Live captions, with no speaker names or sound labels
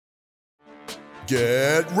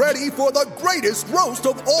Get ready for the greatest roast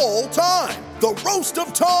of all time, the Roast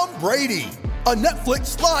of Tom Brady, a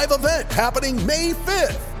Netflix live event happening May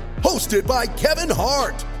 5th. Hosted by Kevin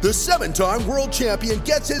Hart, the 7-time world champion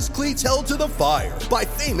gets his cleats held to the fire by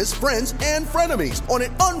famous friends and frenemies on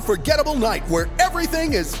an unforgettable night where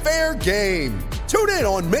everything is fair game. Tune in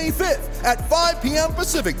on May 5th at 5 p.m.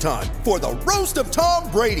 Pacific time for the Roast of Tom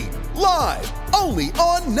Brady, live only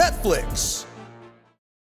on Netflix.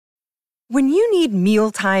 When you need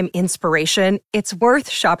mealtime inspiration, it's worth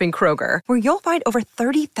shopping Kroger, where you'll find over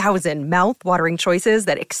 30,000 mouth-watering choices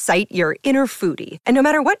that excite your inner foodie. And no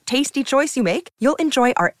matter what tasty choice you make, you'll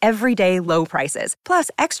enjoy our everyday low prices, plus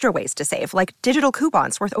extra ways to save, like digital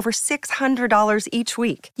coupons worth over $600 each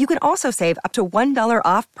week. You can also save up to $1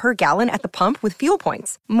 off per gallon at the pump with fuel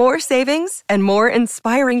points. More savings and more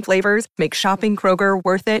inspiring flavors make shopping Kroger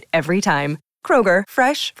worth it every time. Kroger,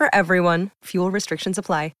 fresh for everyone. Fuel restrictions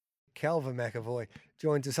apply. Calvin McEvoy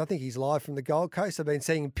joins us. I think he's live from the Gold Coast. I've been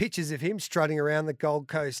seeing pictures of him strutting around the Gold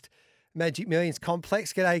Coast Magic Millions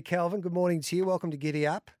complex. G'day, Calvin. Good morning to you. Welcome to Giddy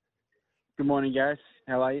Up. Good morning, guys.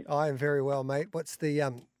 How are you? I am very well, mate. What's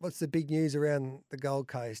the big news around the Gold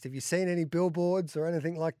Coast? Have you seen any billboards or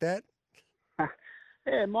anything like that?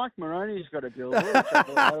 Yeah, Mike Moroney's got a billboard.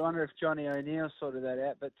 I wonder if Johnny O'Neill sorted that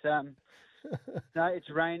out. But no, it's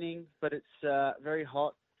raining, but it's very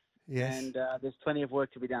hot. Yes. And there's plenty of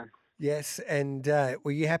work to be done. Yes, and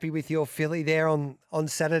were you happy with your filly there on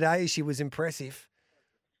Saturday? She was impressive.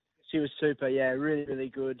 She was super, yeah, really, really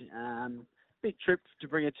good. Big trip to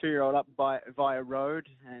bring a 2-year-old up via road,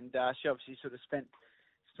 and she obviously sort of spent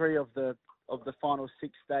 3 of the final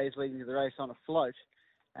 6 days leading to the race on a float.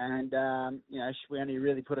 And, we only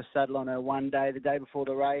really put a saddle on her one day, the day before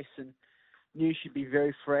the race, and knew she'd be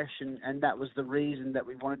very fresh, and that was the reason that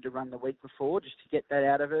we wanted to run the week before, just to get that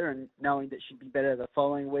out of her, and knowing that she'd be better the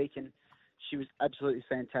following week. And she was absolutely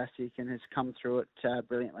fantastic and has come through it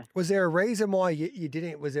brilliantly. Was there a reason why you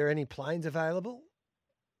didn't? Was there any planes available?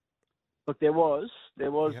 Look, there was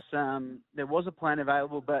Yep. there was a plane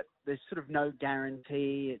available, but there's sort of no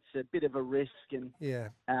guarantee. It's a bit of a risk, and Yeah.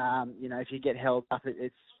 if you get held up,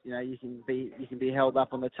 it's you can be held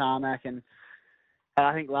up on the tarmac. And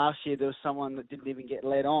I think last year there was someone that didn't even get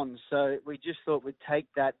led on. So we just thought we'd take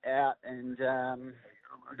that out, and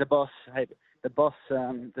the boss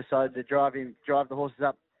decided to drive the horses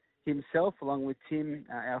up himself along with Tim,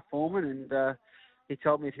 our foreman, and he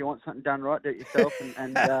told me if you want something done right, do it yourself,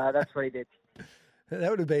 and that's what he did. That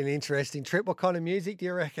would have been an interesting trip. What kind of music do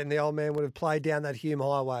you reckon the old man would have played down that Hume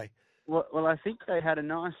Highway? Well, I think they had a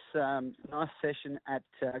nice session at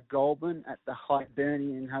Goulburn at the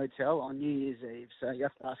Hibernian Hotel on New Year's Eve. So you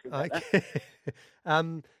have to ask about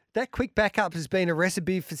that. That quick backup has been a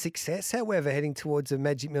recipe for success, however, heading towards a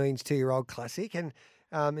Magic Millions 2-year-old classic. And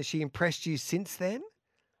has she impressed you since then?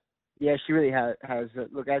 Yeah, she really has.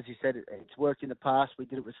 Look, as you said, it's worked in the past. We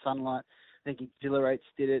did it with Sunlight. I think Exhilarates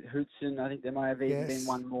did it. Hootson, I think there may have even been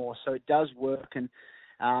one more. So it does work. And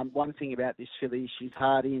one thing about this filly, she's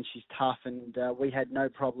hardy and she's tough, and we had no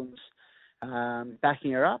problems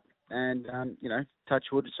backing her up. And, touch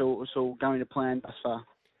wood, it's all going to plan thus far.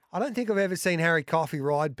 I don't think I've ever seen Harry Coffey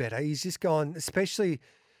ride better. He's just gone, especially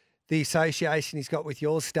the association he's got with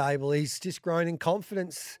your stable, he's just grown in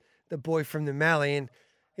confidence, the boy from the Mallee, and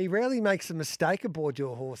he rarely makes a mistake aboard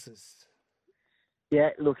your horses. Yeah,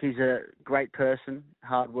 look, he's a great person,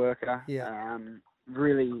 hard worker,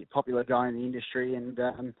 really popular guy in the industry, and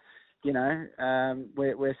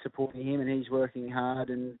we're supporting him, and he's working hard,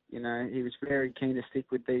 and he was very keen to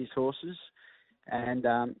stick with these horses, and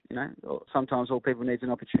sometimes all people need is an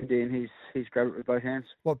opportunity, and he's grabbed it with both hands.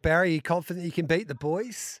 What, Barry? Are you confident you can beat the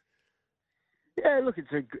boys? Yeah, look,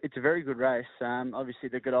 it's a very good race. Obviously,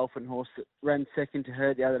 the Godolphin horse that ran second to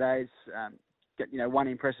her the other day is won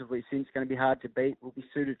impressively since. Going to be hard to beat. Will be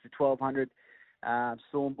suited for 1200.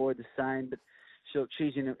 Stormboy the same, but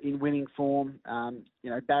she's in winning form.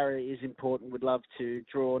 Barrier is important. Would love to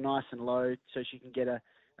draw nice and low so she can get a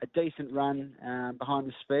decent run behind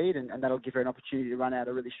the speed, and that'll give her an opportunity to run out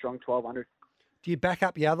a really strong 1200. Do you back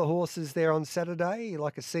up the other horses there on Saturday,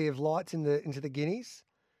 like a Sea of Lights into the Guineas?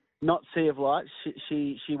 Not Sea of Lights,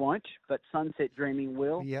 she won't, but Sunset Dreaming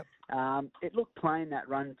will. Yep. It looked plain, that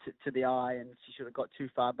run to the eye, and she sort of got too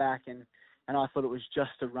far back, and I thought it was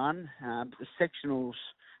just a run. But the sectionals,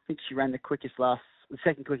 I think she ran the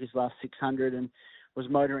second quickest last 600 and was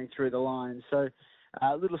motoring through the line. So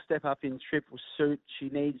a little step up in trip will suit. She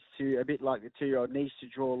needs to, a bit like the 2-year-old, needs to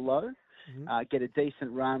draw low, get a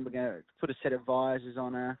decent run. We're going to put a set of visors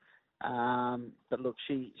on her. But look,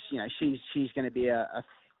 she's going to be a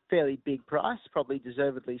fairly big price, probably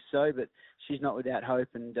deservedly so, but she's not without hope.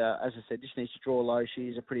 And as I said, just needs to draw low.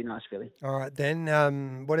 She's a pretty nice filly. All right,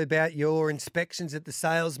 then. What about your inspections at the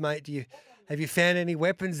sales, mate? Have you found any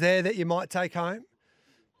weapons there that you might take home?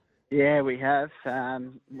 Yeah, we have.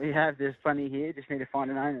 There's plenty here. Just need to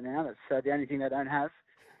find an owner now. That's the only thing they don't have.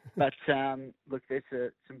 But look,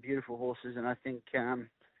 there's some beautiful horses, and I think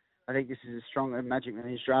this is as strong a Magic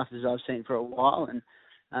Millions draft as I've seen for a while. And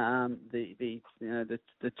the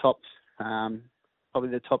top, probably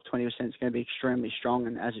the top 20% is going to be extremely strong,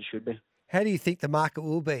 and as it should be. How do you think the market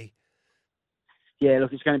will be? Yeah,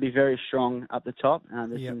 look, it's going to be very strong up the top.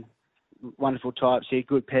 There's some wonderful types here,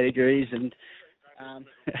 good pedigrees, and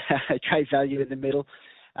great value in the middle.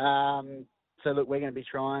 So look, we're going to be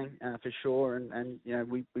trying for sure, and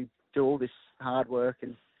we do all this hard work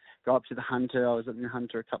and go up to the Hunter. I was at the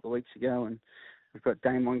Hunter a couple of weeks ago, and we've got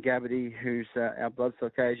Damon Gabbardy, who's our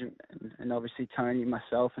bloodstock agent, and obviously Tony and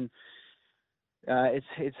myself, and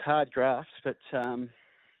it's hard graft, but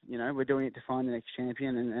we're doing it to find the next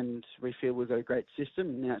champion, and we feel we've got a great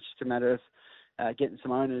system. Now it's just a matter of getting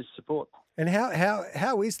some owners' support. And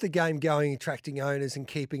how is the game going, attracting owners and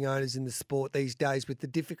keeping owners in the sport these days, with the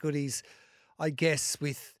difficulties, I guess,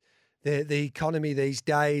 with the economy these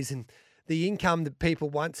days, and the income that people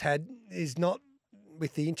once had is not,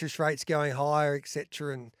 with the interest rates going higher,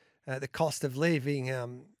 etc., and the cost of living.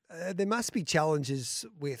 There must be challenges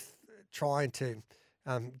with trying to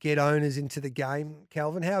get owners into the game.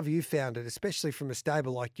 Calvin, how have you found it, especially from a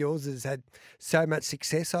stable like yours that has had so much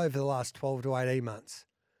success over the last 12 to 18 months?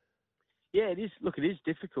 Yeah, it is. Look, it is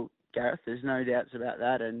difficult, Gareth. There's no doubts about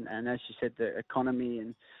that. And as you said, the economy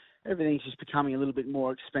and everything's just becoming a little bit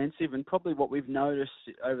more expensive. And probably what we've noticed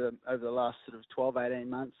over the last sort of 12, 18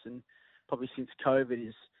 months, and probably since COVID,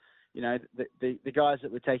 is the guys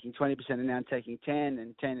that were taking 20% are now taking 10,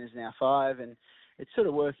 and 10 is now 5, and it's sort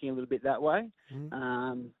of working a little bit that way.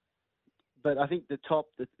 Mm. But I think the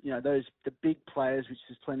big players, which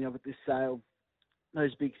there's plenty of at this sale,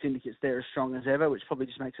 those big syndicates, they're as strong as ever, which probably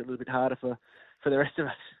just makes it a little bit harder for the rest of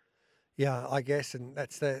us. Yeah, I guess, and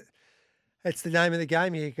that's the name of the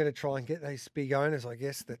game. You've got to try and get those big owners, I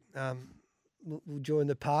guess, that will join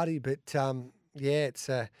the party. But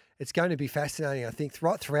it's going to be fascinating, I think,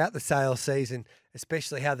 right throughout the sales season,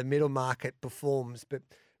 especially how the middle market performs. But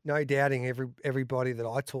no doubting everybody that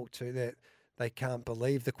I talk to that they can't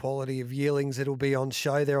believe the quality of yearlings that'll be on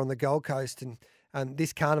show there on the Gold Coast. And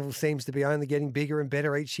this carnival seems to be only getting bigger and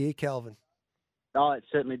better each year, Calvin. Oh, it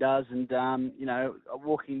certainly does. And, I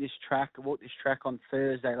walked this track on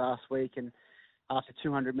Thursday last week, and after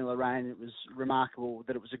 200 mil of rain, it was remarkable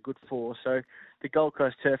that it was a good four. So the Gold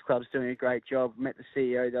Coast Turf Club's doing a great job. Met the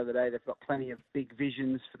CEO the other day. They've got plenty of big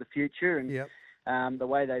visions for the future. And the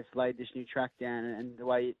way they've laid this new track down and the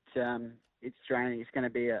way it's draining, it's going to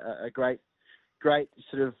be a great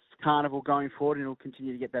sort of carnival going forward, and it'll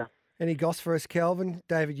continue to get better. Any goss for us, Calvin?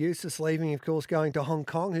 David Eustace leaving, of course, going to Hong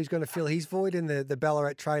Kong. Who's going to fill his void in the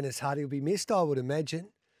Ballarat trainer's hut? He'll be missed, I would imagine.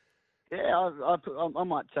 Yeah, I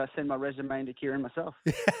might send my resume into Kieran myself.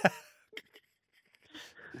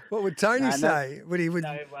 What would Tony say? What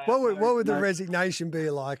would the resignation be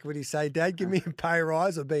like? Would he say, "Dad, give me a pay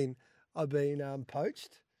rise. I've been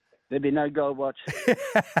poached"? There'd be no gold watch.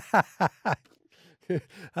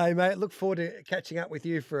 Hey, mate, look forward to catching up with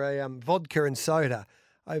you for a vodka and soda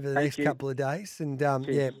over the next couple of days. And,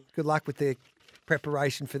 good luck with the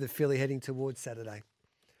preparation for the filly heading towards Saturday.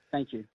 Thank you.